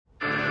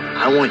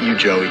I want you,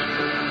 Joey.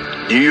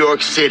 New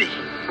York City.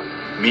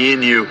 Me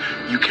and you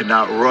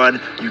cannot run,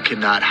 you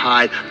cannot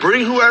hide.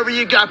 Bring whoever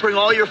you got, bring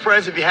all your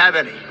friends if you have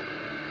any.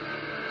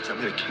 Because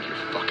I'm going to kick your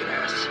fucking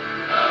ass.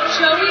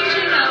 Joey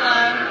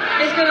Janela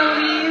is going to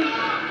leave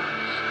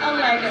a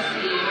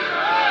legacy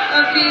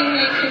of being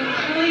a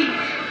complete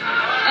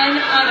and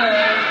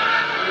utter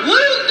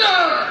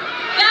loser.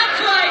 That's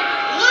right,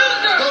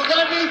 loser. So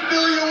let me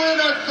fill you in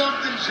on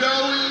something,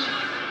 Joey.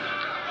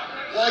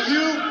 While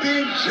you've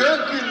been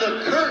jerking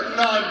the curtain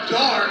on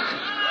Dark,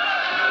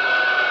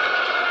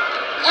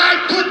 I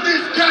put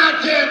this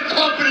goddamn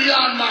company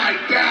on my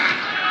back.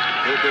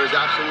 There's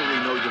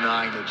absolutely no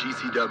denying that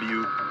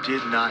GCW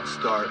did not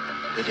start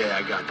the day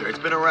I got there. It's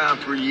been around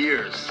for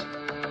years.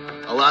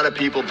 A lot of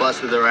people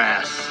busted their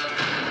ass.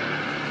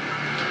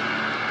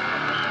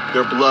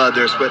 Their blood,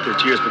 their sweat, their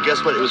tears. But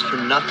guess what? It was for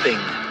nothing.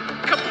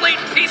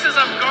 Complete pieces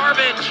of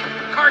garbage.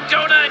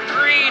 Cardona and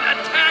Green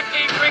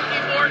attacking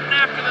Ricky Morton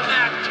after the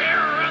match.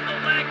 Terror on the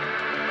leg.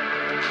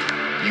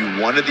 You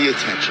wanted the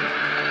attention.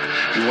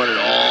 You wanted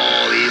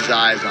all these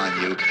eyes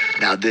on you.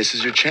 Now this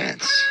is your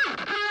chance.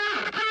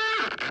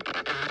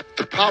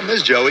 The problem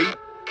is, Joey, you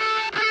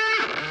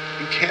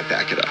can't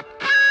back it up.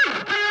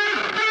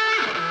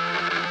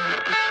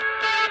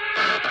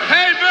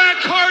 Hey,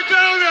 Matt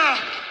Cardona!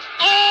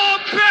 All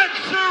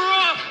bets are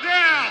off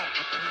now!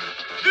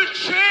 The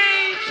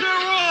chains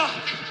are off!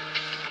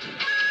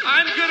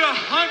 I'm gonna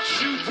hunt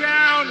you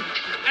down,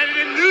 and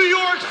in New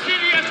York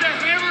City at the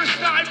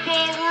Hammerstein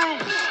Ballroom,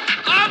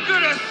 I'm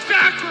gonna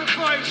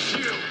sacrifice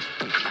you!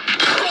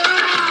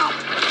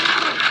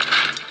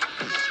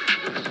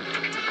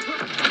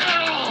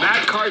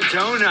 Matt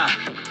Cardona,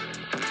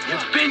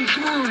 you've been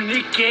through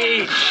Nick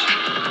Gage.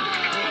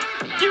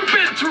 You've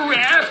been through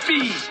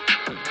Effie.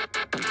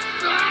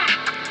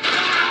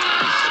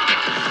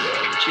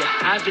 But you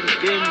haven't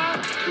been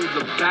through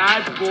the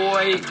bad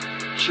boy,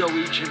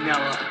 Joey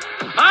Janela.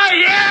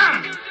 I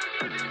am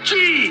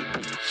GCW.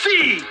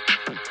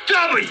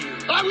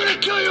 I'm gonna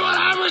kill you on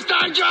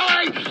Hammerstein,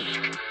 Joey.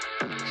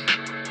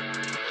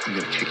 I'm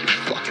gonna kick your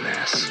fucking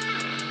ass.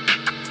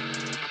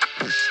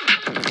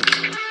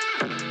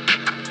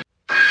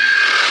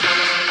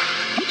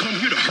 You come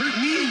here to hurt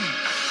me,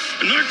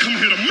 and I come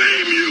here to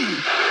maim you.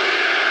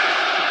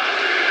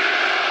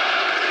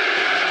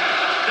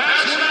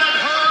 That's what I've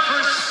heard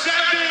for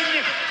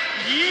 7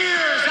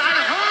 years. I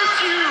hurt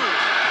you.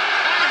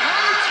 I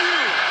hurt you.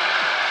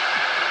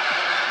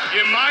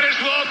 You might as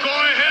well go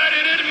ahead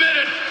and admit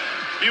it.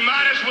 You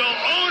might as well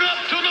own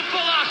up to the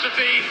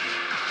philosophy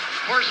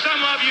for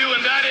some of you,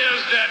 and that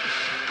is that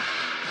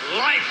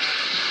life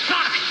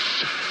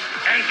sucks,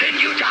 and then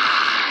you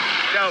die.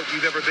 Doubt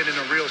you've ever been in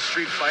a real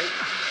street fight.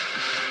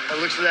 By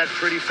the looks of that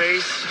pretty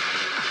face,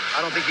 I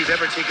don't think you've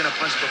ever taken a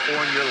punch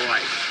before in your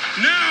life.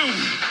 Now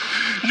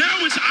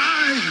it's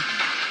eye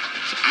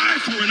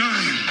for an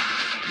eye.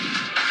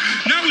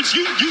 Now it's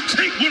you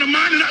take one of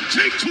mine and I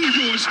take two of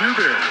yours. You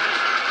there,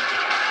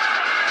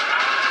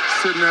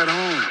 sitting at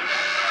home.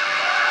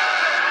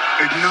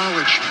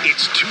 Acknowledge me.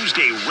 It's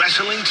Tuesday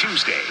Wrestling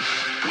Tuesday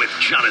with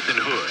Jonathan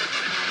Hood.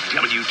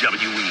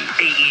 WWE,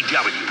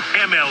 AEW,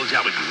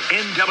 MLW,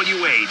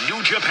 NWA,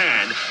 New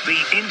Japan, the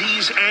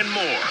Indies, and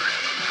more.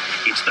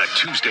 It's the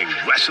Tuesday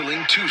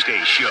Wrestling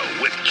Tuesday show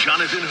with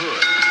Jonathan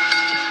Hood.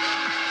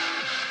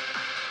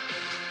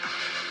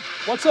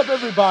 What's up,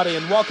 everybody,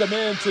 and welcome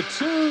in to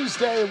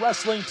Tuesday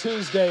Wrestling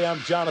Tuesday. I'm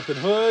Jonathan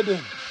Hood.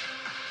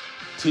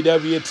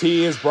 TWT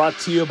is brought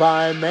to you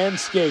by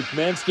Manscaped,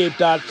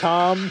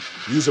 manscaped.com.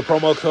 Use a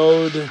promo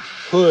code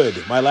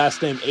HOOD, my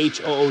last name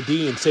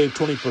HOOD, and save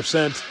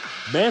 20%.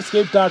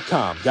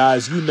 Manscaped.com.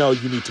 Guys, you know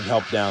you need some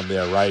help down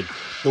there, right?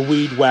 The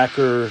weed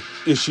whacker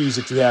issues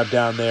that you have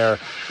down there.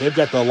 They've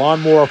got the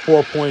Lawnmower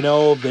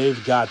 4.0.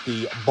 They've got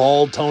the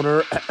Bald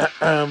Toner,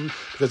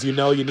 because you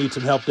know you need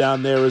some help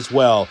down there as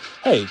well.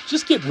 Hey,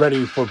 just get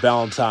ready for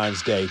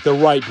Valentine's Day the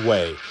right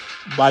way.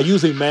 By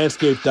using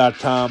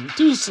Manscaped.com,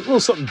 do a little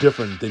something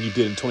different than you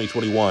did in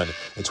 2021.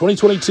 In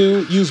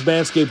 2022, use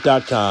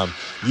Manscaped.com.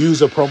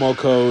 Use a promo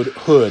code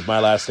HOOD, my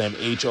last name,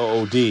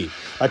 HOOD.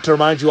 I'd like to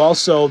remind you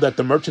also that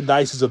the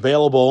merchandise is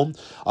available,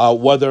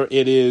 whether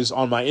it is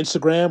on my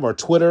Instagram or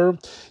Twitter.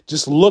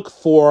 Just look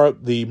for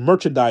the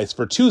merchandise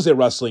for Tuesday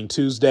Wrestling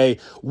Tuesday,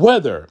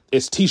 whether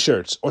it's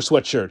t-shirts or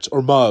sweatshirts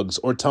or mugs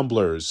or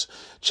tumblers.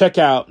 Check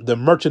out the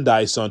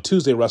merchandise on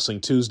Tuesday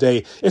Wrestling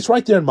Tuesday. It's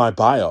right there in my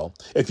bio.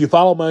 If you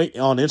follow me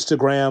on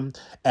Instagram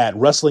at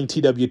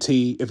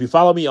WrestlingTWT, if you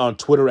follow me on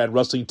Twitter at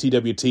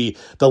WrestlingTWT,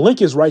 the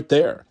link is right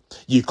there.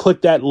 You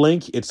click that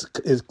link. It's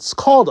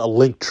called a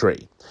link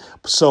tree.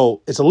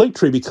 So it's a link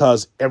tree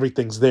because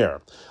everything's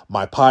there.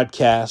 My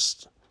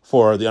podcast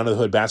for the Under the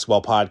Hood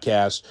Basketball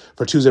Podcast,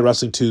 for Tuesday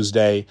Wrestling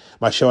Tuesday,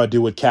 my show I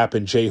do with Cap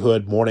and J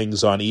Hood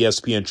mornings on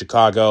ESPN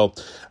Chicago.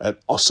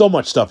 So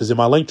much stuff is in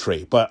my link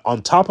tree, but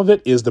on top of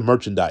it is the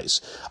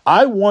merchandise.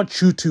 I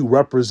want you to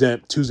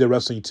represent Tuesday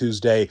Wrestling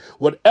Tuesday,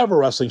 whatever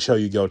wrestling show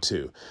you go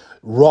to.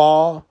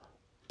 Raw,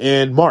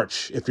 in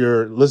March, if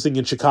you're listening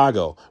in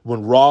Chicago,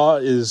 when Raw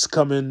is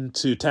coming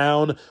to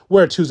town,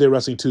 wear a Tuesday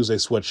Wrestling Tuesday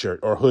sweatshirt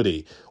or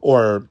hoodie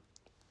or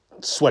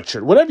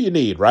sweatshirt, whatever you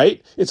need,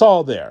 right? It's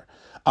all there.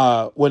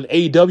 When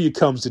AEW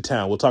comes to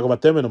town, we'll talk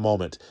about them in a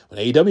moment. When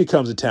AEW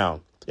comes to town,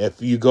 if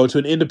you go to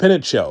an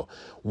independent show,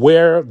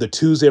 wear the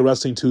Tuesday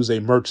Wrestling Tuesday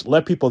merch.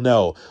 Let people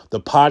know the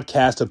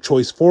podcast of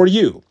choice for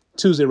you,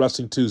 Tuesday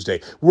Wrestling Tuesday,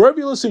 wherever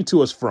you're listening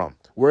to us from.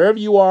 Wherever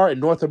you are in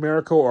North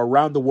America or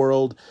around the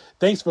world,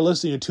 thanks for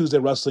listening to Tuesday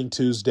Wrestling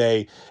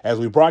Tuesday as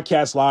we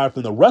broadcast live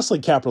from the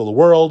wrestling capital of the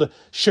world,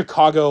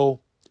 Chicago,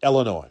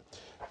 Illinois.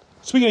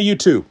 Speaking of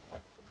YouTube,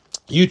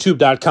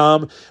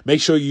 youtube.com,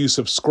 make sure you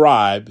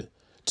subscribe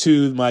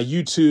to my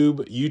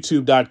YouTube,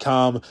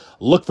 youtube.com.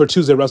 Look for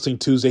Tuesday Wrestling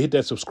Tuesday. Hit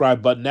that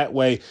subscribe button. That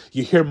way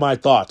you hear my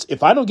thoughts.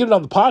 If I don't get it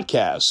on the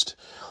podcast,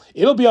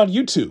 it'll be on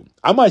YouTube.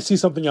 I might see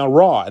something on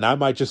Raw, and I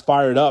might just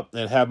fire it up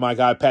and have my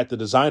guy, Pat the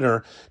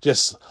designer,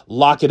 just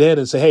lock it in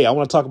and say, hey, I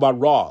want to talk about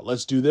Raw.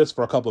 Let's do this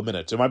for a couple of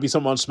minutes. It might be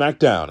something on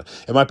SmackDown.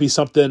 It might be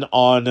something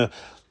on,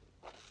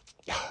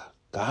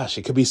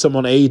 it could be something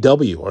on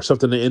AEW or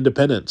something in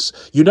Independence.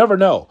 You never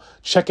know.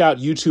 Check out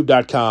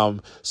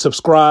youtube.com.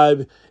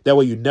 Subscribe. That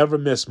way you never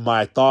miss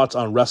my thoughts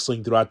on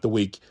wrestling throughout the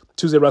week.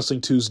 Tuesday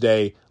Wrestling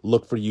Tuesday.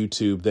 Look for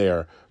YouTube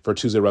there for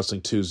Tuesday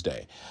Wrestling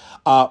Tuesday.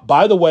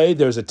 By the way,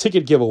 there's a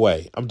ticket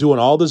giveaway. I'm doing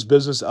all this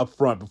business up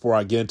front before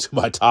I get into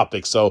my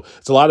topic, so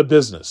it's a lot of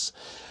business.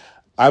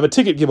 I have a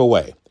ticket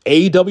giveaway.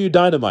 AEW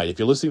Dynamite, if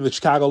you're listening to the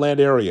Chicagoland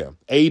area,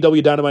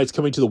 AEW Dynamite is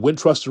coming to the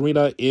Wintrust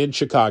Arena in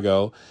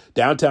Chicago,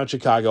 downtown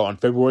Chicago, on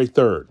February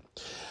 3rd.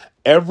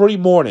 Every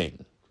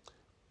morning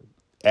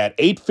at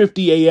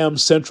 8:50 a.m.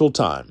 Central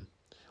Time,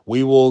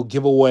 we will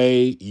give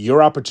away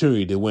your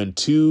opportunity to win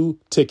 2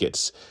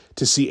 tickets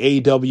to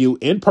see AEW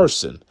in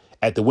person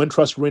at the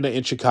Wintrust Arena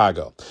in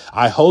Chicago.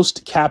 I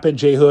host Cap and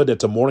J Hood.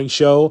 It's a morning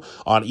show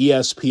on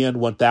ESPN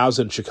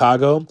 1000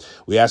 Chicago.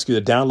 We ask you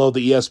to download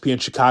the ESPN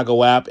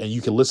Chicago app, and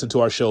you can listen to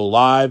our show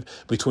live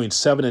between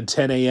 7 and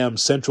 10 a.m.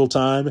 Central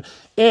Time.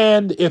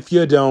 And if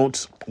you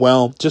don't,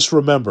 well, just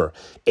remember,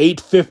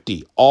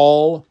 8:50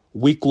 all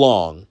week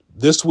long.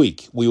 This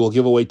week, we will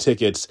give away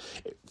tickets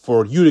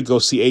for you to go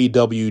see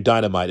AEW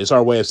Dynamite. It's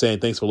our way of saying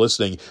thanks for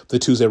listening to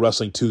Tuesday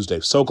Wrestling Tuesday.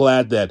 So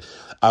glad that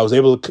I was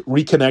able to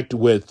reconnect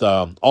with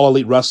All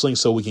Elite Wrestling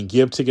so we can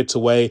give tickets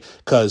away,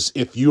 because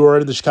if you are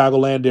in the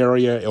Chicagoland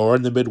area or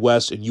in the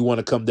Midwest and you want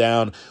to come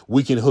down,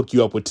 we can hook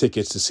you up with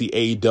tickets to see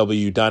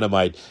AEW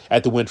Dynamite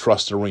at the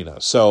Wintrust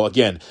Arena. So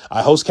again,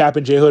 I host Cap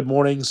and J Hood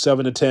mornings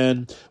 7 to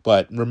 10,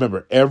 but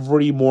remember,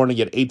 every morning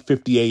at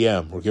 8:50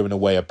 a.m., we're giving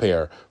away a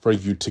pair for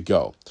you to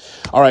go.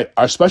 All right,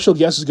 our special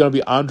guest is going to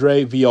be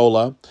Andre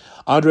Viola.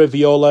 Andre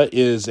Viola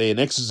is an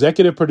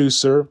executive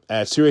producer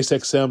at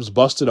SiriusXM's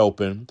Busted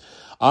Open.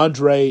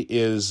 Andre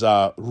is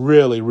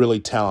really,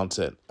 really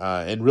talented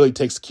and really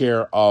takes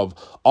care of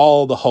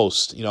all the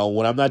hosts. You know,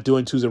 when I'm not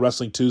doing Tuesday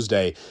Wrestling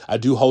Tuesday, I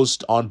do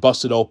host on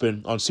Busted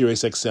Open on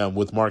SiriusXM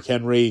with Mark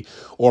Henry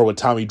or with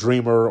Tommy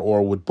Dreamer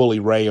or with Bully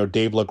Ray or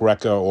Dave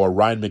LaGreca or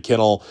Ryan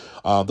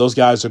McKinnell. Those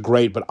guys are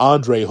great, but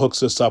Andre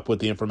hooks us up with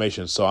the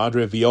information. So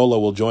Andre Viola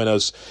will join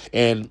us,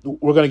 and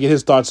we're going to get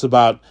his thoughts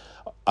about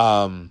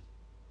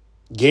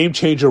Game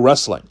Changer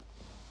Wrestling.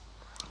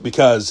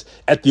 Because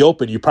at the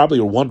Open, you probably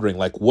were wondering,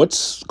 like,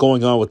 what's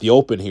going on with the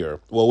Open here?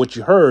 Well, what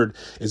you heard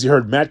is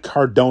Matt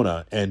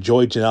Cardona and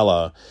Joey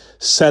Janela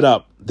set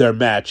up their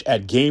match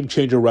at Game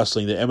Changer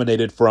Wrestling that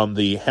emanated from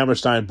the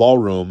Hammerstein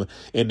Ballroom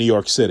in New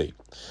York City.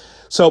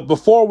 So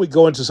before we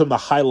go into some of the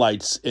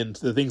highlights and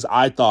the things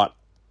I thought,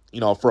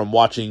 you know, from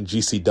watching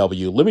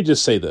GCW, let me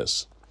just say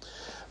this,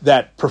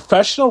 that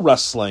professional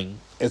wrestling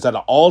is at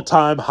an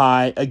all-time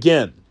high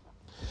again.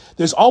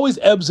 There's always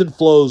ebbs and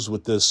flows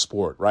with this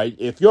sport, right?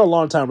 If you're a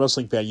longtime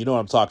wrestling fan, you know what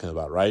I'm talking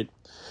about, right?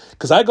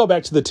 Because I go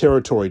back to the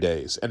territory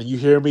days, and you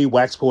hear me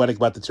wax poetic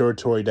about the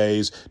territory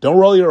days. Don't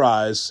roll your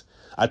eyes.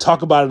 I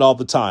talk about it all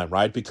the time,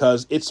 right?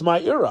 Because it's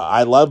my era.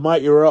 I love my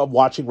era of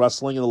watching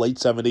wrestling in the late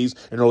 70s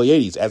and early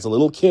 80s. As a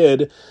little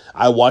kid,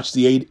 I watched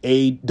the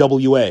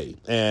AWA,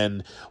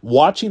 and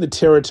watching the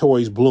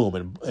territories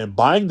bloom and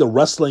buying the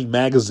wrestling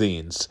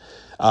magazines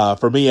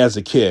for me as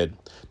a kid,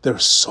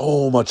 there's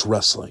so much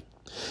wrestling.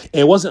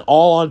 And it wasn't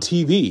all on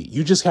TV.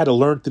 You just had to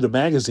learn through the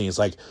magazines.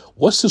 Like,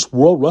 what's this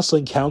World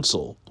Wrestling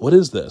Council? What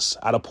is this?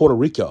 Out of Puerto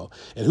Rico.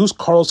 And who's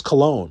Carlos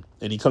Colon?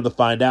 And you come to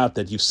find out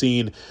that you've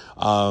seen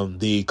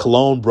the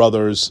Colon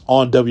brothers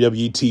on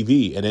WWE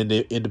TV and in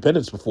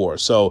Independence before.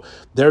 So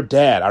their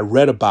dad, I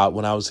read about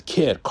when I was a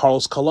kid,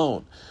 Carlos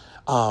Colon.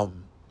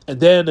 And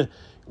then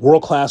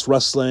world-class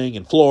wrestling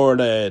in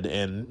Florida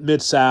and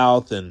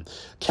Mid-South and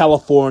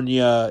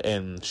California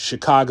and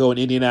Chicago and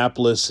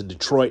Indianapolis and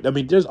Detroit. I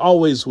mean, there's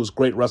always was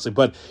great wrestling.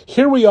 But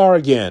here we are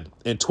again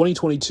in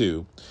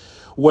 2022,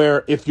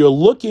 where if you're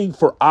looking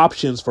for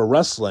options for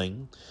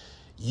wrestling,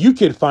 you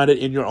can find it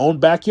in your own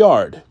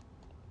backyard.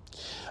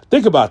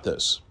 Think about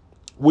this.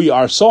 We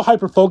are so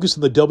hyper-focused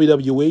on the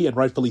WWE, and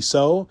rightfully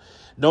so.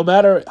 No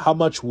matter how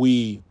much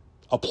we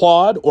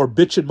applaud or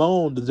bitch and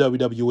moan the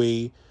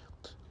WWE,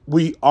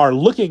 we are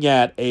looking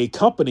at a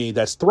company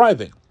that's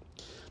thriving.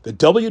 The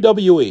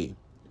WWE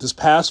this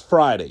past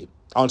Friday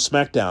on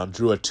SmackDown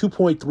drew a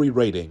 2.3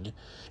 rating,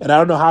 and I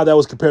don't know how that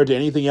was compared to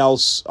anything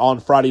else on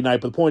Friday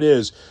night, but the point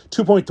is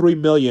 2.3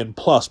 million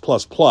plus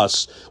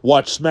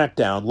watched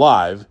SmackDown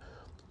live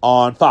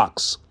on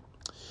Fox.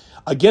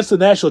 Against the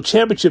national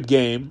championship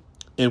game,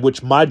 in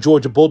which my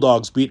Georgia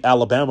Bulldogs beat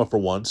Alabama for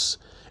once,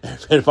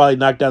 and finally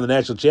knocked down the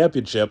national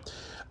championship,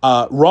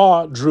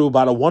 Raw drew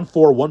about a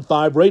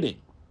 1.415 rating.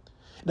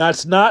 Now,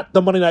 it's not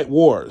the Monday Night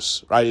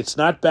Wars, right? It's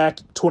not back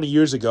 20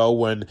 years ago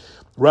when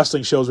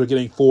wrestling shows were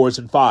getting 4s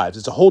and 5s.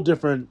 It's a whole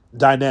different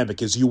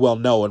dynamic, as you well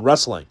know, in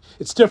wrestling.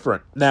 It's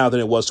different now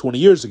than it was 20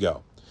 years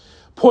ago.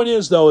 Point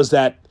is, though, is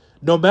that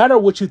no matter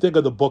what you think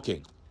of the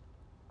booking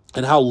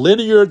and how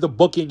linear the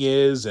booking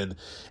is and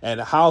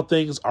how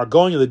things are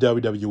going in the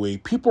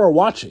WWE, people are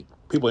watching.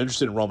 People are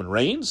interested in Roman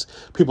Reigns.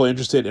 People are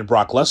interested in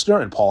Brock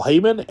Lesnar and Paul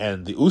Heyman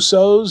and the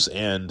Usos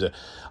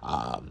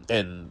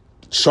and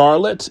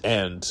Charlotte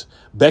and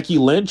Becky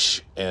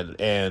Lynch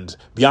and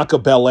Bianca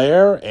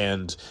Belair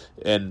and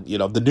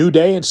the New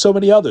Day and so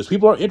many others.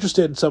 People are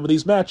interested in some of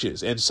these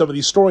matches and some of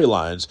these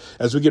storylines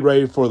as we get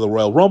ready for the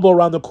Royal Rumble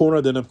around the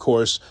corner, then of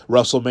course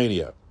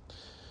WrestleMania.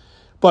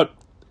 But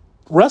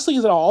wrestling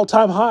is at an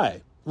all-time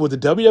high with the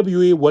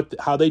WWE,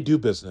 how they do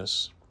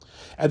business,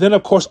 and then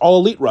of course All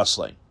Elite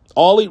Wrestling.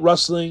 All Elite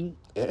Wrestling,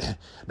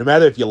 no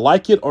matter if you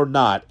like it or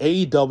not,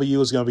 AEW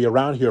is going to be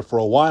around here for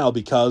a while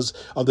because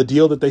of the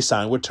deal that they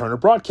signed with Turner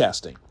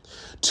Broadcasting.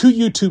 2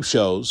 YouTube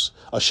shows,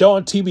 a show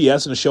on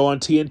TBS and a show on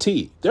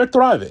TNT. They're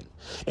thriving,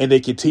 and they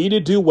continue to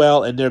do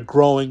well, and they're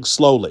growing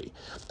slowly.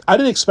 I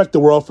didn't expect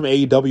the world from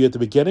AEW at the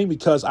beginning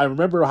because I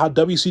remember how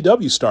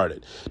WCW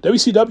started.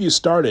 WCW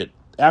started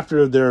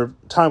after their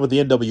time with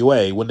the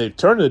NWA, when they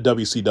turned into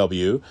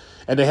WCW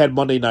and they had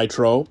Monday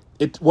Nitro.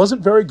 It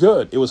wasn't very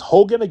good. It was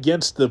Hogan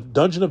against the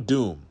Dungeon of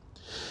Doom.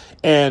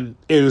 And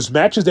it was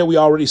matches that we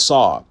already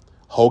saw.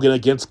 Hogan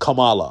against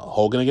Kamala,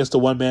 Hogan against the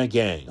One-Man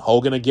Gang,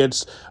 Hogan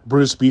against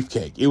Brutus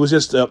Beefcake. It was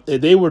just,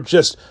 they were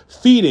just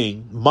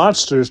feeding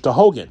monsters to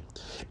Hogan.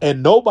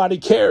 And nobody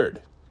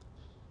cared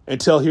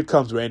until here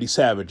comes Randy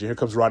Savage, and here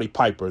comes Roddy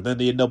Piper, then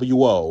the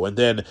NWO, and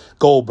then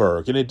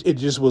Goldberg. And it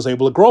just was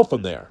able to grow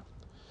from there.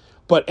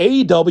 But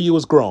AEW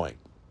is growing.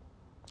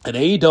 And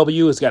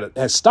AEW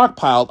has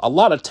stockpiled a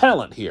lot of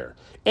talent here.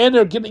 And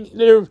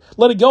they're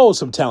letting go of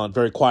some talent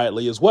very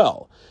quietly as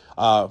well.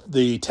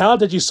 The talent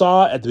that you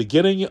saw at the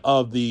beginning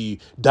of the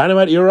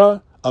Dynamite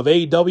era of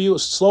AEW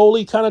is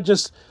slowly kind of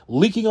just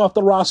leaking off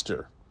the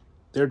roster.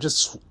 They're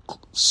just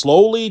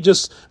slowly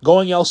just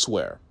going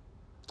elsewhere.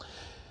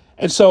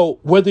 And so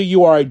whether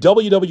you are a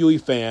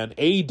WWE fan,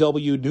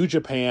 AEW, New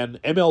Japan,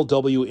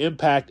 MLW,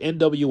 Impact,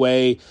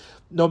 NWA,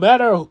 no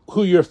matter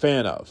who you're a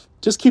fan of,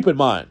 just keep in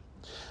mind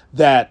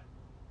that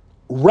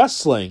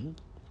wrestling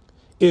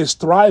is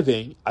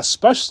thriving,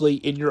 especially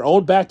in your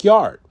own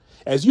backyard.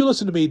 As you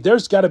listen to me,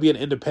 there's got to be an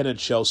independent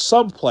show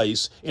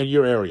someplace in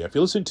your area. If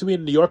you're listening to me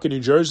in New York and New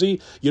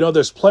Jersey, you know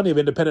there's plenty of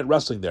independent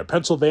wrestling there.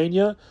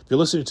 Pennsylvania, if you're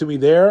listening to me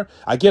there,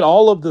 I get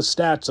all of the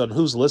stats on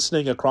who's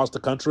listening across the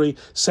country.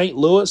 St.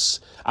 Louis,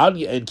 out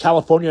in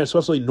California,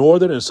 especially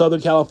Northern and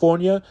Southern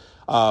California,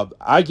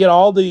 I get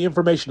all the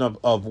information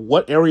of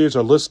what areas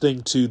are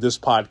listening to this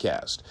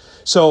podcast.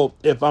 So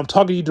if I'm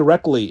talking to you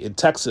directly in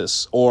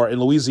Texas or in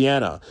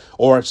Louisiana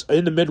or it's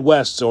in the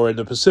Midwest or in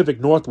the Pacific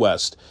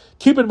Northwest,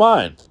 keep in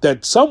mind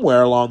that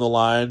somewhere along the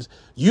lines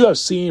you have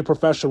seen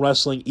professional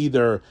wrestling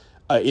either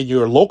in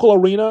your local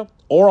arena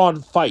or on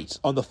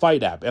the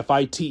Fight app,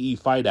 FITE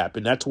Fight app,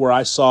 and that's where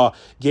I saw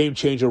Game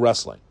Changer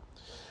Wrestling.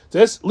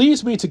 This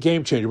leads me to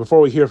Game Changer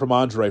before we hear from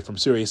Andre from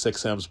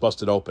SiriusXM's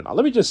Busted Open. Now,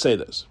 let me just say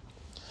this.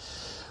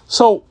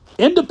 So,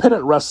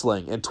 independent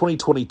wrestling in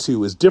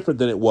 2022 is different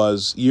than it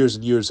was years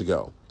and years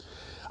ago.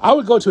 I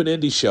would go to an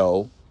indie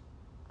show,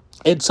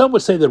 and some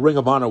would say that Ring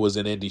of Honor was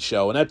an indie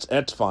show, and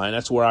that's fine.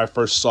 That's where I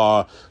first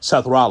saw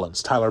Seth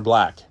Rollins, Tyler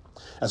Black.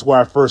 That's where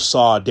I first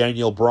saw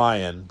Daniel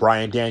Bryan,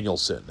 Bryan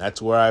Danielson.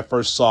 That's where I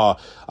first saw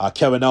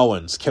Kevin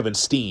Owens, Kevin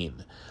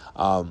Steen.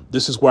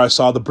 This is where I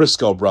saw the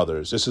Briscoe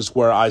brothers. This is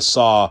where I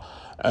saw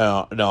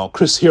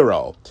Chris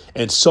Hero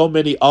and so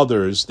many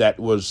others that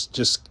was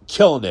just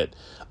killing it.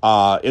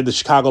 In the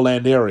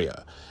Chicagoland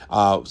area,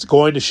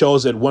 going to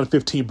shows at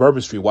 115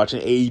 Bourbon Street,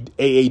 watching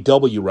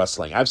AAW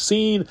wrestling. I've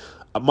seen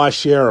my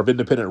share of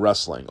independent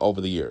wrestling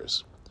over the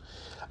years.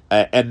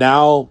 And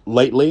now,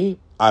 lately,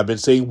 I've been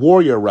seeing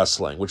Warrior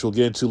Wrestling, which we'll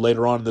get into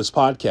later on in this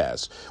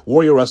podcast.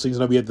 Warrior Wrestling is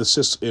going to be at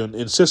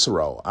in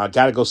Cicero. I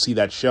got to go see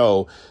that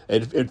show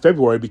in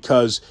February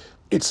because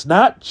it's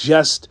not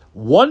just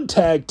one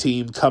tag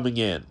team coming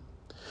in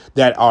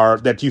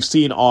that you've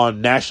seen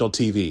on national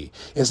TV.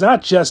 It's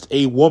not just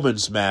a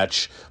women's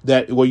match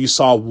where you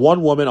saw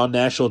one woman on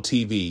national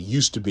TV,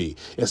 used to be.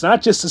 It's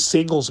not just a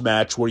singles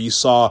match where you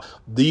saw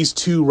these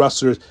two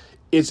wrestlers.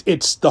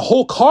 It's the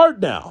whole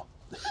card now.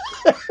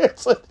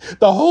 It's like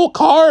the whole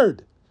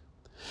card.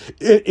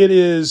 It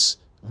is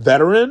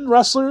veteran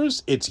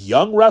wrestlers, it's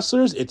young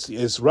wrestlers,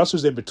 it's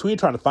wrestlers in between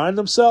trying to find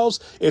themselves.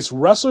 It's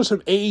wrestlers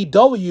from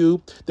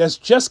AEW that's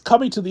just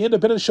coming to the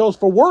independent shows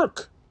for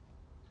work.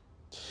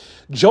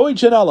 Joey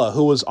Janela,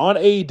 who was on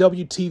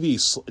AEW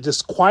TV,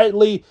 just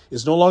quietly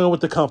is no longer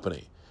with the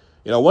company.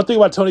 You know, one thing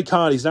about Tony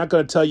Khan, he's not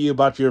going to tell you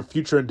about your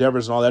future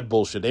endeavors and all that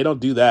bullshit. They don't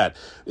do that.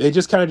 They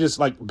just kind of just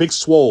like Big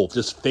Swole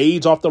just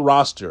fades off the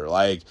roster.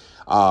 Like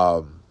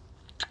the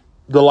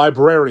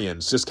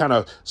Librarians just kind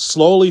of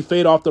slowly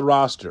fade off the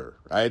roster.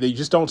 Right? They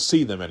just don't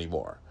see them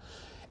anymore.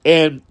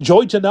 And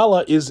Joey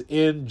Janela is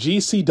in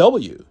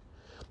GCW.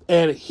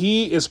 And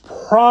he is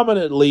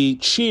prominently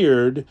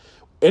cheered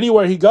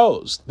anywhere he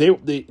goes. The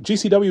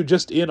GCW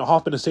just in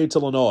Hoffman Estates,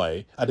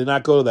 Illinois. I did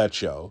not go to that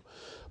show.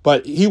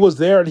 But he was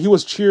there and he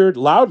was cheered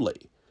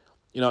loudly.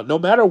 You know, no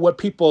matter what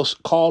people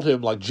called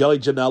him, like Jelly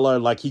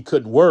Janela, like he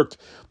couldn't work,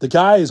 the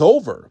guy is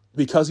over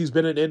because he's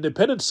been an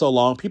independent so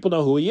long. People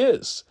know who he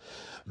is.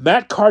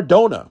 Matt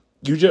Cardona,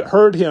 you just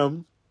heard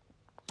him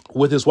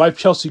with his wife,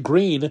 Chelsea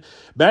Green.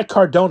 Matt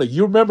Cardona,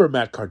 you remember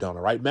Matt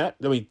Cardona, right, Matt?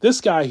 I mean,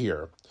 this guy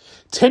here,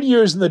 10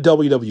 years in the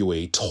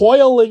WWE,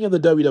 toiling in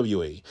the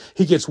WWE.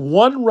 He gets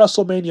one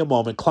WrestleMania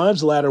moment, climbs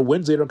the ladder,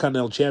 wins the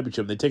Intercontinental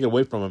Championship, and they take it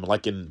away from him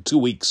like in 2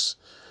 weeks.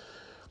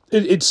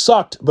 It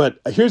sucked, but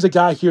here's a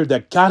guy here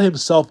that got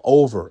himself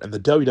over, and the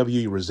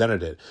WWE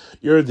resented it.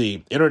 You're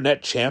the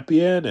internet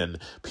champion, and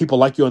people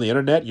like you on the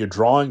internet. You're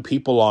drawing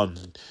people on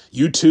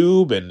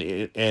YouTube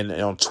and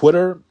on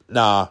Twitter.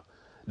 Nah,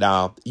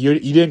 you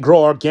didn't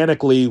grow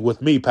organically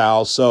with me,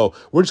 pal, so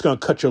we're just going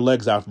to cut your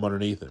legs out from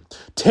underneath him.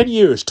 10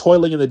 years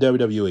toiling in the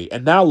WWE,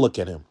 and now look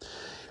at him.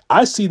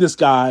 I see this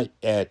guy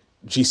at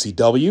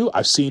GCW.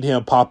 I've seen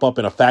him pop up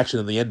in a faction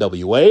in the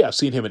NWA. I've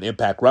seen him in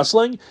Impact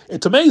Wrestling.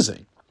 It's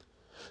amazing.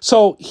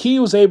 So he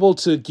was able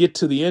to get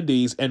to the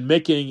Indies and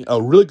making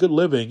a really good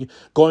living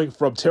going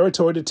from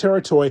territory to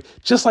territory,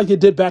 just like they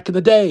did back in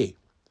the day.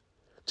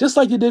 Just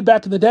like they did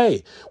back in the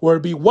day, where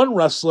it'd be one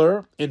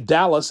wrestler in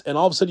Dallas, and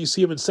all of a sudden you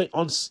see him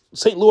on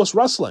St. Louis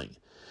Wrestling.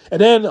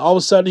 And then all of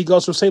a sudden he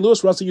goes from St.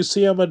 Louis Wrestling, you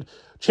see him in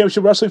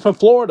Championship Wrestling from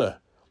Florida.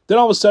 Then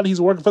all of a sudden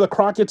he's working for the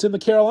Crockett's in the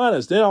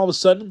Carolinas. Then all of a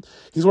sudden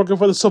he's working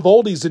for the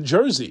Savoldis in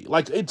Jersey.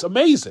 Like, it's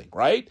amazing,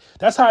 right?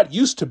 That's how it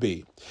used to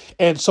be.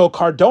 And so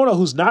Cardona,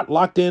 who's not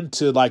locked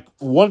into like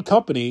one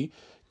company,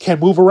 can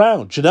move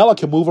around. Janela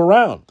can move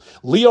around.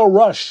 Leo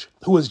Rush,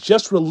 who was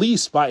just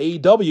released by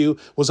AEW,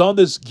 was on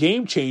this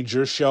Game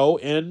Changer show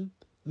in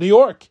New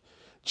York.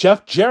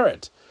 Jeff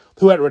Jarrett,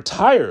 who had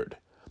retired,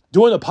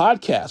 doing a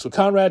podcast with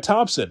Conrad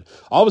Thompson.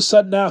 All of a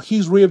sudden now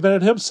he's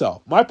reinvented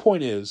himself. My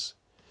point is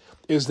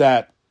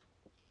that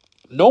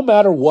no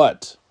matter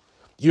what,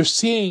 you're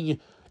seeing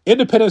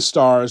independent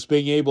stars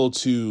being able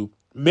to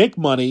make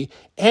money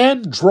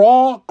and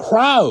draw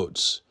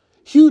crowds,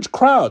 huge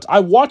crowds.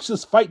 I watch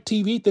this Fight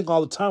TV thing all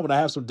the time when I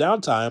have some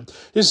downtime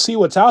just to see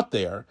what's out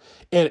there.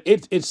 And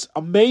it's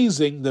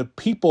amazing the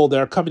people that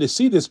are coming to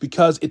see this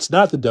because it's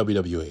not the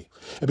WWE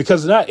and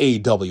because it's not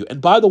AEW.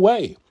 And by the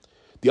way,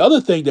 the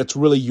other thing that's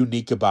really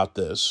unique about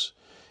this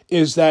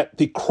is that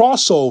the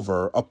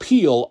crossover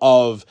appeal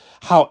of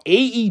how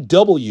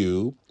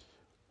AEW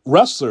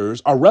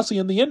wrestlers are wrestling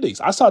in the Indies.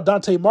 I saw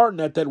Dante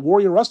Martin at that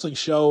Warrior Wrestling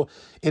show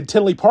in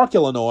Tinley Park,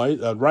 Illinois,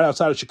 right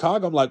outside of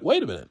Chicago. I'm like,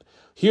 wait a minute.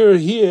 Here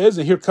he is,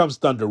 and here comes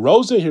Thunder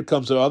Rosa. Here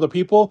comes the other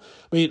people.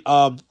 I mean,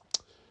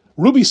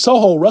 Ruby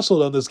Soho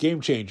wrestled on this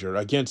Game Changer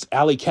against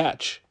Allie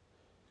Katch.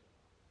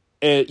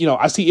 And, you know,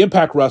 I see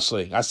Impact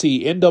Wrestling. I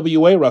see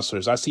NWA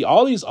wrestlers. I see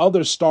all these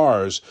other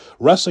stars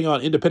wrestling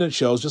on independent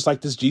shows just like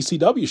this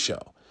GCW show.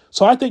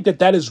 So I think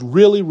that is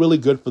really, really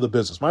good for the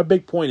business. My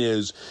big point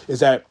is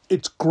that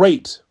it's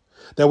great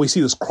that we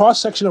see this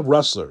cross-section of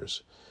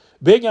wrestlers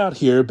being out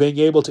here, being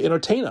able to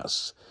entertain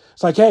us.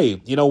 It's like, hey,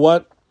 you know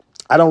what?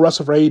 I don't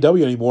wrestle for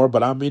AEW anymore,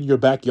 but I'm in your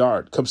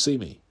backyard. Come see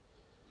me.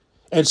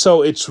 And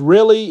so it's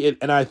really,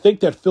 and I think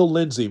that Phil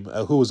Lindsay,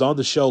 who was on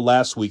the show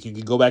last week, you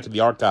can go back in the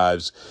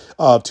archives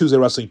of Tuesday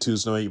Wrestling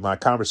Tuesday, my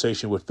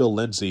conversation with Phil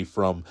Lindsay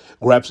from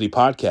Grapsody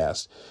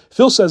Podcast.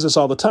 Phil says this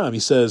all the time. He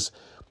says,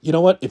 you know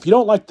what? If you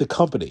don't like the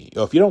company,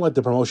 or if you don't like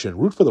the promotion,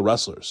 root for the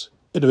wrestlers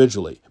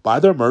individually. Buy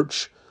their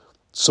merch,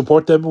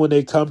 support them when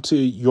they come to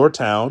your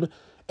town,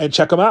 and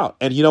check them out.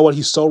 And you know what?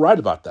 He's so right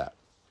about that.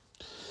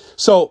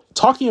 So,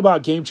 talking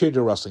about Game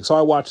Changer Wrestling, so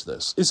I watched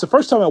this. It's the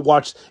first time I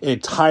watched an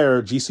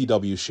entire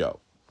GCW show.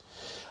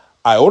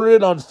 I ordered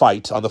it on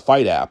the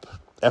Fight app,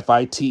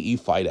 F-I-T-E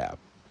Fight app,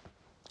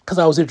 because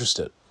I was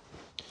interested.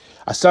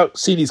 I started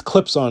seeing these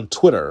clips on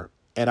Twitter,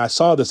 and I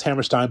saw this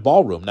Hammerstein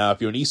Ballroom. Now, if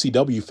you're an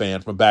ECW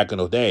fan from back in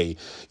the day,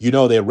 you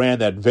know they ran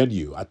that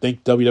venue. I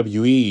think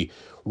WWE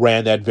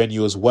ran that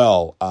venue as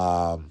well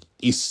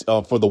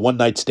for the One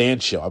Night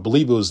Stand show. I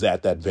believe it was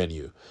at that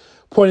venue.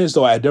 Point is,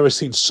 though, I had never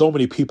seen so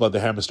many people at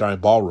the Hammerstein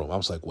Ballroom. I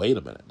was like, wait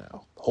a minute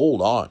now.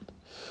 Hold on.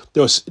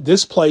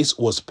 This place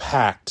was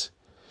packed.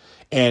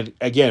 And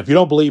again, if you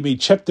don't believe me,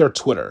 check their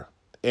Twitter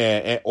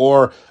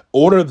or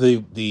order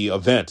the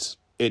event.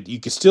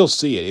 You can still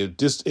see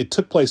it. It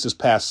took place this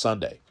past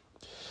Sunday.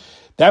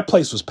 That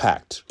place was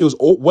packed. It was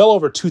well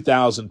over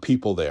 2,000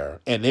 people there,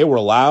 and they were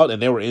loud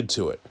and they were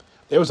into it.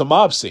 There was a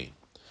mob scene.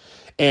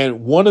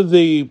 And one of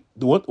the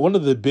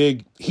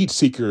big heat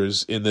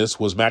seekers in this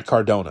was Matt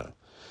Cardona.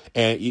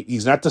 And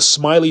he's not the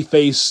smiley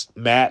face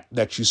Matt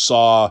that you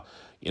saw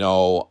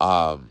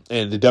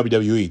in the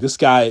WWE. This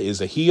guy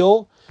is a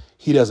heel.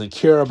 He doesn't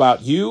care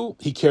about you.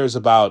 He cares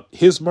about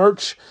his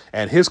merch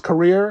and his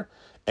career.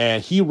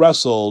 And he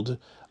wrestled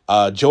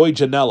Joey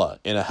Janela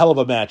in a hell of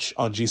a match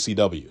on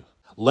GCW.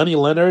 Lenny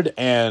Leonard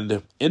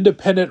and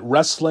Independent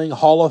Wrestling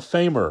Hall of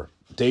Famer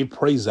Dave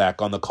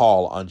Prazak on the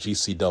call on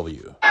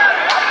GCW.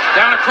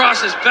 Down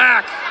across his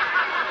back.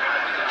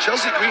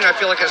 Chelsea Green, I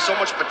feel like, has so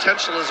much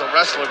potential as a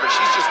wrestler, but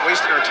she's just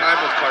wasting her time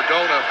with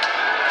Cardona.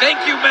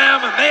 Thank you, ma'am.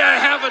 May I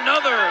have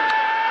another?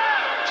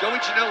 Joey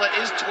Janela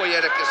is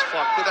toyetic as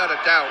fuck, without a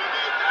doubt.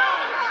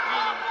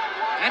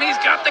 And he's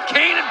got the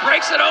cane and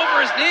breaks it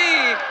over his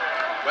knee.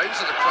 Right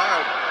into the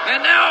crowd.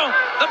 And now,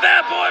 the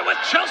bad boy with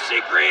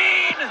Chelsea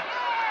Green.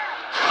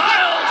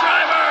 Pile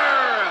driver.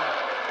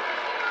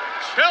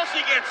 Chelsea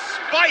gets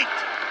spiked.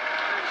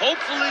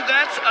 Hopefully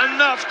that's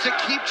enough to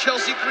keep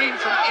Chelsea Green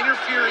from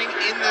interfering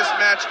in this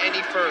match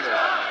any further.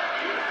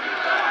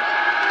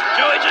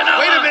 Joey Janela.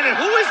 Wait a minute,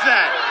 who is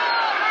that?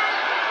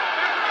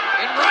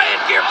 In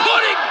riot gear,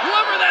 pudding,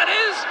 whoever that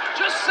is,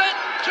 just sent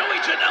Joey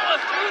Janela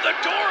through the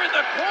door in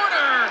the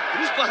corner.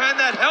 Who's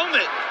behind that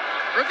helmet?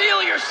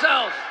 Reveal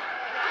yourself.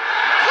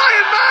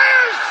 Brian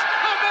Myers!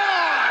 Come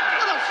on!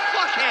 What a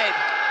fuckhead!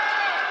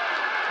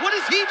 What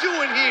is he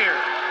doing here?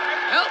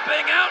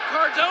 Helping out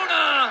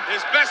Cardona.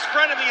 His best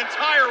friend in the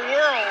entire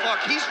world.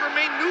 Fuck, he's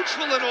remained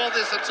neutral in all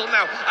this until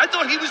now. I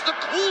thought he was the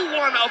cool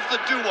one of the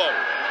duo.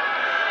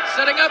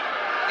 Setting up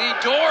the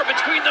door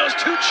between those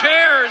two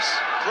chairs.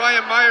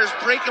 Brian Myers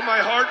breaking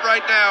my heart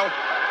right now.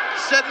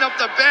 Setting up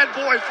the bad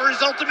boy for his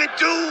ultimate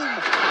doom.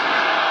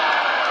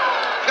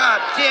 God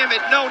damn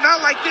it. No, not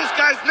like this,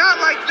 guys.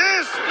 Not like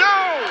this. No.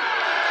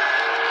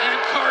 And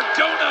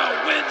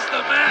Cardona wins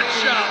the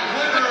matchup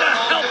with the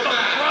help of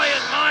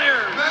Brian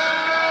Myers.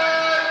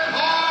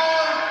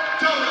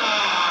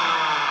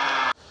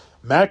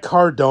 Matt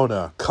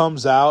Cardona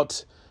comes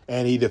out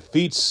and he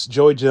defeats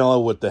Joey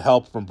Janela with the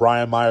help from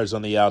Brian Myers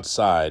on the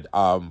outside.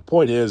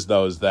 Point is,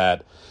 though, is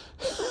that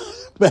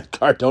Matt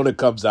Cardona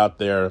comes out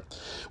there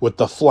with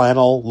the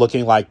flannel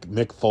looking like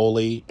Mick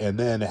Foley and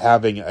then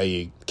having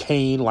a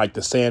cane like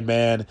the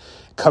Sandman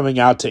coming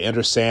out to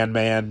enter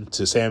Sandman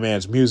to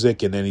Sandman's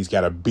music, and then he's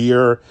got a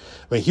beer.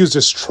 I mean, he was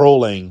just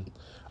trolling,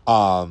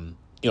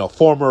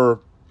 former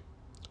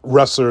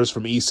wrestlers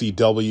from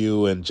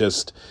ECW, and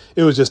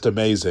it was just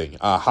amazing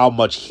how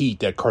much heat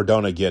that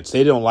Cardona gets.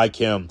 They don't like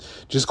him.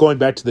 Just going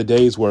back to the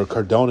days where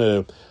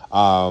Cardona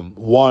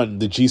won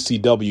the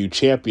GCW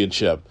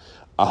championship,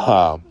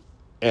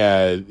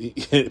 and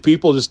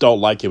people just don't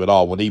like him at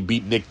all. When he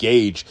beat Nick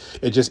Gage,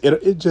 it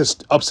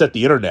just upset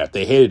the internet.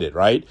 They hated it,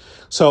 right?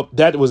 So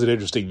that was an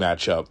interesting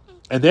matchup.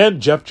 And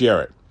then Jeff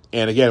Jarrett.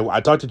 And again,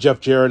 I talked to Jeff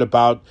Jarrett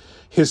about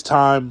his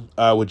time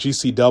with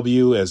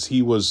GCW as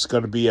he was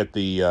going to be at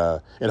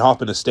the in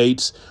Hoffman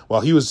Estates.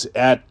 Well, he was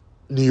at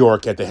New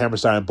York at the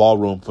Hammerstein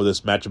Ballroom for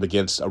this matchup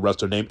against a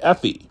wrestler named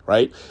Effie,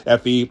 right?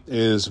 Effie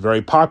is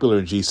very popular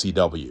in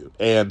GCW.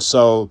 And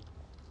so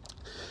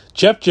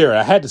Jeff Jarrett,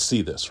 I had to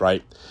see this,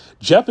 right?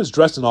 Jeff is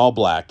dressed in all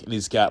black, and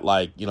he's got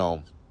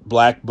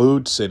black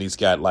boots, and he's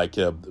got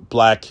a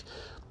black,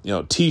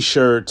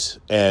 t-shirt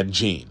and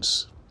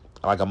jeans.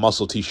 Like a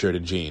muscle t-shirt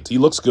and jeans. He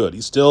looks good.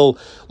 He still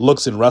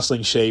looks in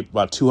wrestling shape,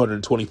 about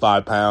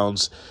 225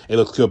 pounds. He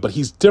looks good, but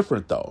he's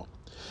different, though.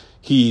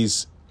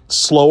 He's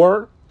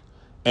slower,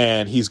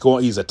 and he's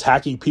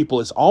attacking people.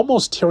 It's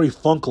almost Terry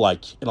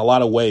Funk-like in a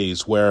lot of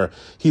ways, where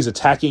he's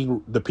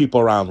attacking the people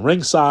around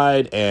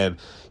ringside, and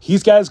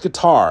he's got his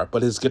guitar,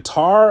 but his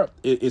guitar,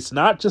 it's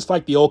not just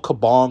like the old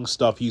kabong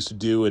stuff he used to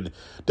do in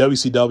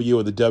WCW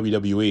or the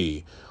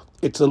WWE.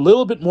 It's a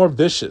little bit more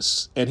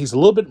vicious, and he's a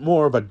little bit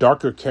more of a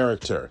darker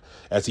character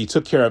as he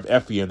took care of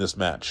Effie in this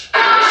match.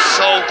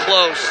 So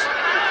close.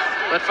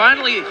 But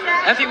finally,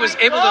 Effie was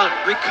able to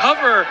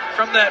recover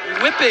from that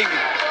whipping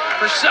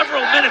for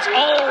several minutes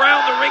all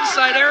around the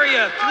ringside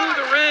area, through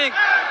the ring.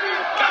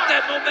 Got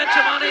that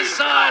momentum on his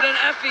side, and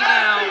Effie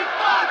now.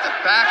 Look at the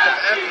back of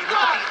Effie. Look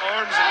at the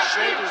arms and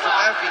shoulders of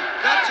Effie.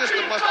 Not just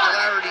the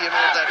muscularity and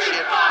all that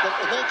shit, but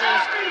all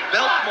those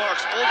belt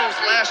marks, all those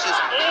lashes,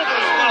 all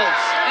those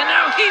welts. And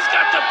now he's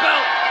got the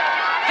belt.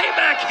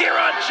 Payback here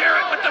on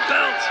Jarrett with the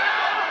belt.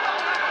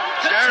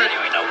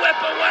 Continuing to whip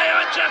away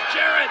on Jeff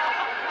Jarrett.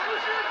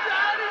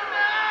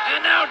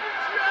 And now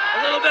a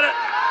little bit of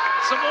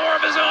some more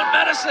of his own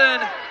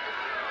medicine.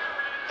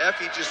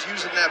 Effie just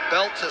using that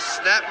belt to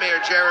snapmare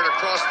Jarrett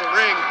across the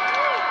ring.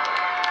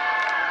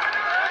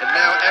 And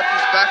now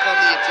Effie's back on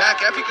the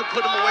attack. Effie could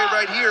put him away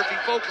right here if he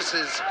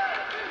focuses.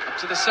 Up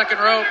to the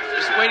second rope,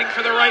 just waiting for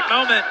the right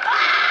moment.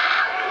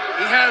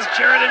 He has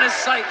Jarrett in his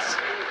sights.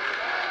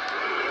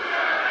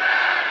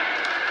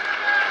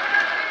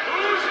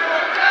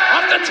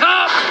 Off the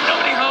top,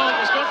 nobody home.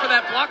 Was going for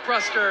that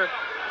blockbuster,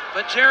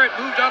 but Jarrett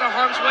moved out of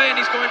harm's way, and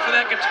he's going for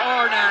that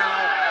guitar now.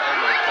 Oh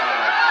my God.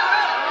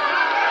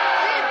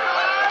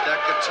 That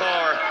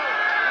guitar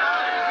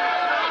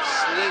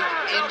slid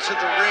into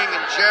the ring,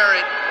 and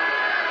Jarrett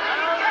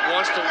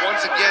wants to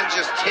once again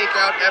just take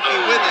out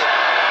Effie with it.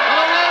 But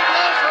a low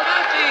blow from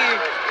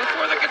Effie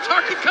before the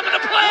guitar could come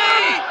into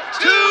play.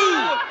 2.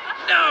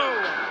 No.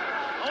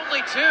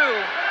 Only 2.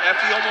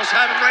 Effie almost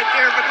had him right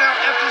there, but now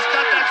Effie's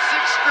got that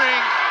 6th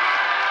string.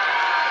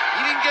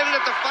 He didn't get it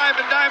at the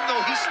 5 and dime,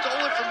 though. He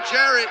stole it from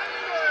Jarrett,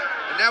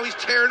 and now he's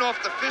tearing off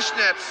the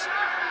fishnets.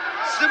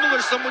 Similar,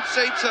 some would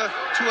say, to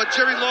a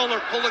Jerry Lawler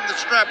pulling the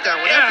strap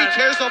down. When Effie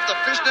tears off the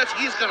fishnets,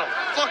 he's going to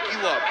fuck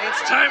you up. It's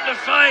time to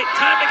fight,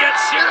 time to get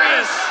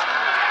serious.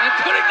 And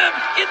putting them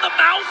in the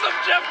mouth of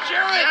Jeff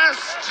Jarrett.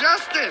 Yes,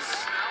 justice.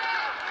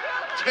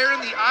 Tearing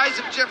the eyes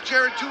of Jeff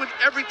Jarrett, doing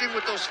everything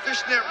with those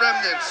fishnet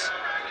remnants.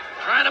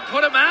 Trying to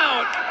put him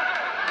out.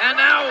 And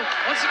now,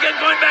 once again,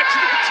 going back to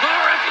the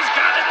guitar. Effie's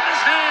got it in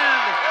his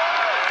hand.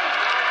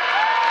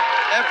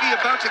 Effie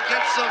about to get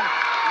some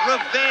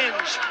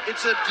revenge.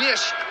 It's a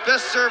dish,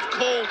 best served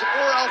cold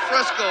or al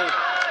fresco.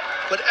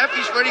 But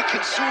Effie's ready to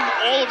consume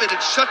all of it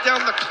and shut down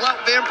the clout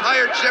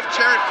vampire Jeff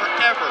Jarrett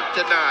forever.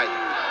 Denied.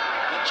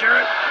 And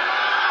Jarrett,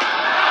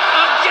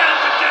 again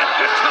with that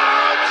guitar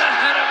over the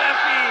head of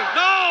Effie.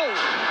 No!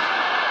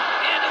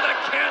 Into the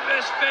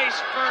canvas face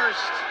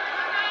first.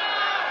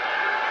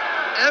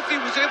 Effie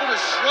was able to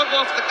shrug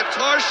off the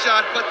guitar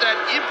shot, but that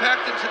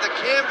impact into the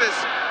canvas,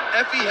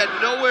 Effie had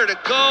nowhere to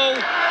go.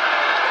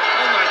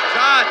 Oh my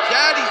God,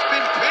 Daddy's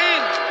been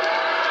pinned.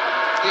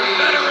 The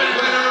veteran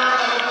winner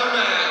of the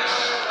match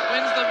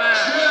wins the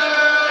match.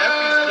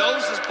 Effie's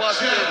nose is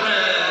busted.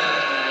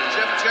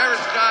 Jeff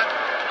Jarrett's got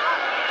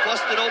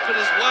busted open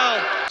as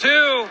well.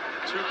 2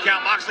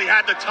 count. Moxley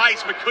had the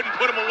tights but couldn't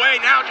put him away.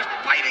 Now just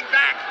biting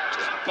back.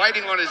 Just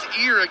biting on his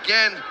ear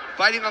again,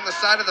 biting on the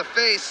side of the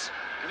face.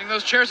 Getting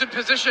those chairs in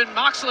position.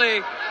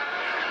 Moxley,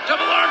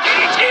 double arm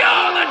DDT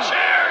on the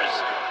chairs.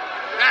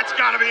 That's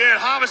got to be it.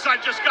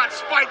 Homicide just got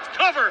spiked.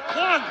 Cover.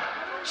 1,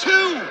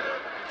 2.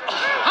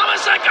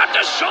 Homicide got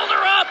the shoulder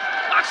up.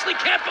 Moxley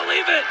can't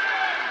believe it.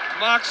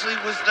 Moxley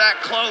was that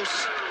close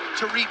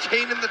to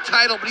retaining the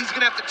title, but he's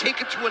going to have to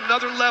take it to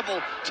another level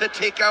to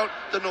take out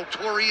the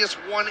notorious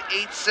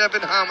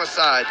 187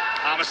 Homicide.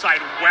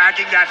 Homicide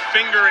wagging that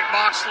finger at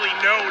Moxley.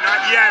 No,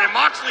 not yet. And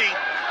Moxley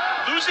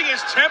losing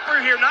his temper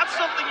here. Not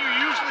something you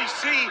usually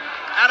see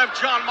out of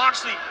Jon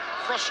Moxley.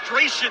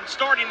 Frustration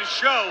starting to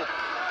show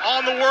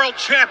on the world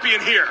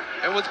champion here.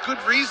 And with good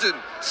reason.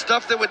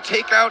 Stuff that would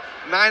take out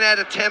 9 out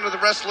of 10 of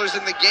the wrestlers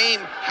in the game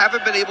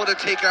haven't been able to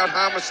take out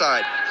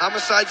Homicide.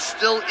 Homicide's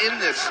still in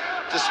this,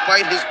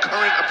 despite his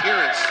current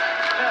appearance.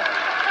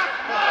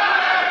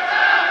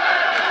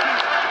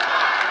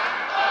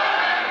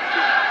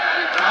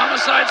 The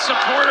Homicide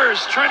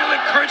supporters trying to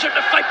encourage him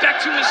to fight back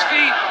to his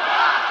feet.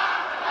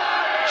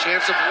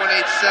 Chance of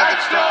 187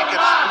 starting to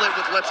get split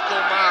with Let's Go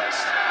Mox.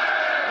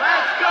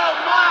 Let's go,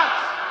 Mox!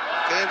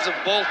 Fans of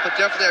both, but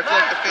definitely I feel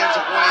like the fans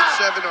of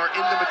 187 are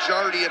in the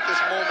majority at this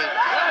moment.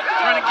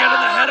 Trying to get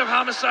in the head of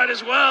Homicide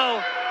as well.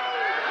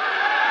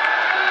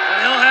 And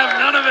he'll have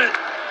none of it.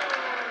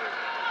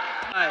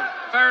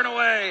 Firing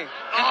away.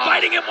 And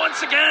biting him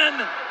once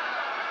again.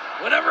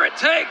 Whatever it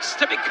takes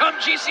to become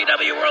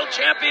GCW World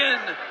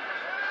Champion.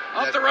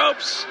 Off the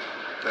ropes.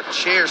 The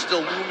chair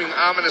still looming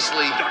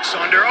ominously. Ducks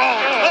under.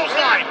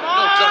 Clothesline.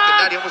 No ducking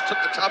that. He almost took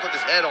the top of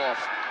his head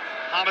off.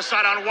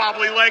 Homicide on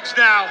wobbly legs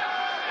now.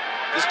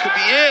 This could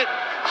be it.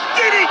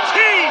 DDT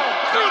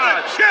through the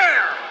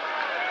chair.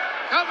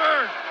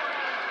 Cover.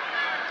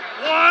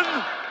 1,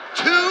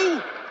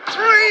 2,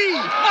 3.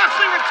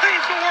 Moxley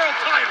retains the world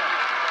title.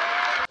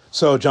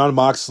 So Jon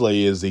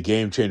Moxley is the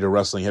Game Changer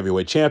Wrestling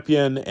Heavyweight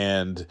Champion,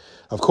 and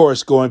of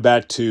course, going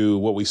back to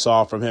what we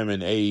saw from him in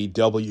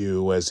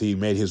AEW as he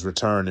made his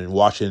return in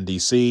Washington,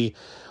 D.C.,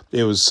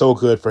 it was so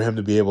good for him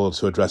to be able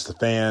to address the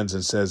fans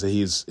and says that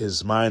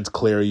his mind's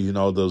clear. You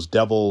know, those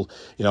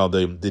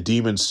the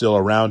demons still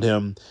around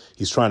him.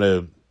 He's trying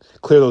to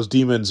clear those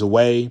demons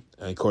away.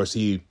 And of course,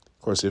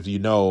 if you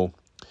know,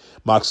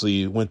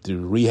 Moxley went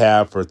through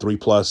rehab for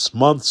 3+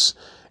 months,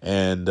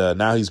 and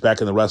now he's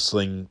back in the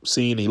wrestling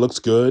scene. He looks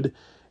good,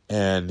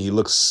 and he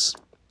looks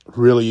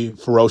really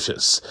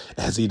ferocious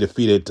as he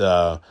defeated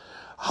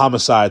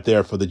Homicide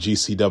there for the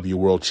GCW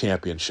World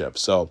Championship.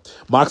 So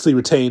Moxley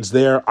retains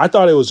there. I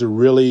thought it was a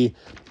really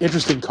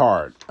interesting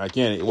card.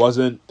 Again, it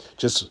wasn't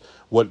just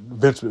what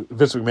Vince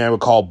McMahon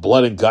would call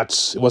blood and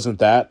guts. It wasn't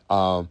that.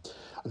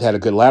 They had a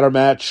good ladder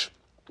match.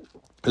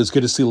 It was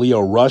good to see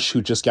Leo Rush,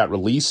 who just got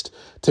released,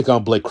 take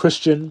on Blake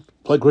Christian.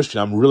 Blake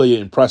Christian, I'm really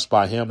impressed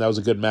by him. That was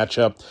a good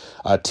matchup.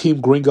 Team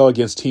Gringo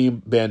against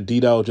Team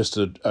Bandito, just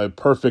a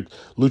perfect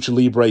Lucha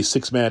Libre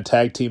 6-man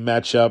tag team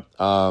matchup.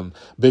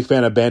 Big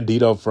fan of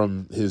Bandito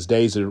from his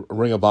days at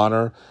Ring of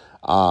Honor.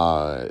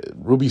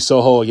 Ruby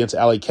Soho against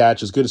Allie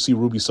Katch. It's good to see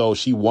Ruby Soho.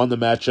 She won the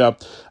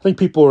matchup. I think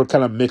people were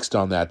kind of mixed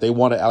on that. They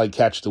wanted Allie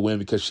Katch to win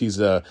because she's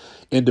a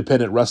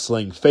independent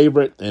wrestling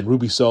favorite, and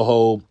Ruby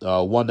Soho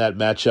won that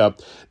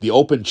matchup. The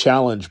open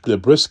challenge, the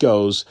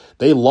Briscoes,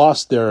 they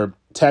lost their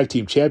tag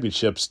team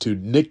championships to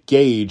Nick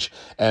Gage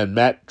and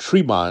Matt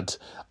Tremont.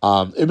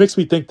 It makes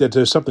me think that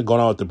there's something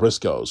going on with the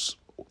Briscoes.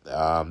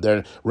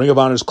 Their Ring of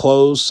Honor's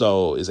closed,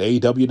 so is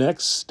AEW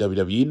next?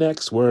 WWE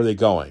next? Where are they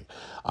going?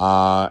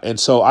 And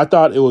so I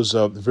thought it was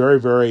a very,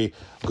 very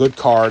good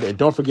card. And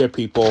don't forget,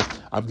 people,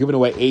 I'm giving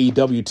away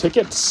AEW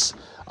tickets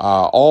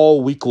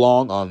all week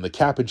long on the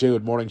Cap and J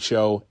Wood Morning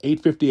Show,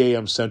 8:50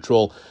 a.m.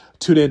 Central.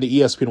 Tune in to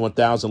ESPN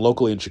 1000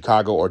 locally in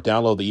Chicago, or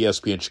download the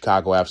ESPN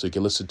Chicago app so you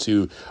can listen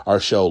to our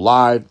show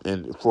live,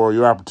 and for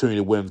your opportunity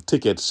to win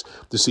tickets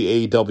to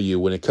see AEW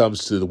when it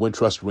comes to the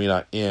Wintrust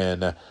Arena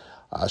in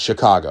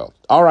Chicago.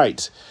 All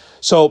right,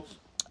 so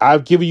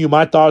I've given you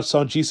my thoughts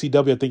on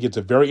GCW. I think it's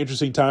a very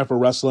interesting time for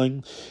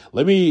wrestling.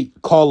 Let me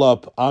call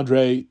up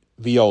Andre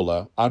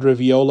Viola. Andre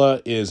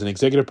Viola is an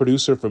executive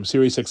producer from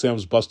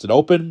SiriusXM's Busted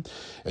Open.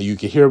 You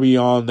can hear me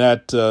on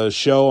that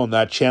show, on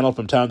that channel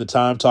from time to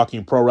time,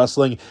 talking pro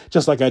wrestling,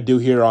 just like I do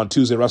here on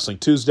Tuesday Wrestling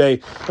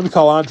Tuesday. Let me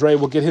call Andre.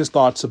 We'll get his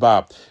thoughts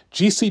about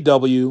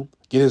GCW,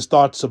 get his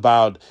thoughts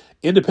about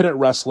independent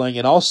wrestling,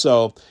 and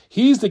also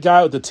he's the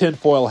guy with the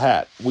tinfoil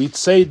hat. We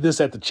say this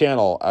at the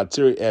channel at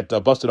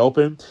Busted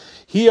Open.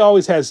 He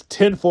always has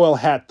tinfoil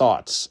hat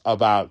thoughts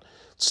about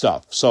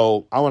stuff.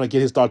 So I want to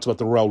get his thoughts about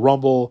the Royal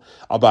Rumble,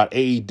 about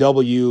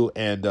AEW,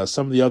 and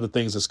some of the other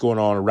things that's going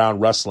on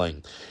around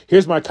wrestling.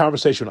 Here's my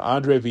conversation with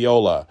Andre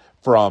Viola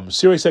from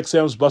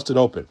SiriusXM's Busted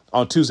Open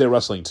on Tuesday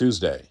Wrestling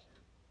Tuesday.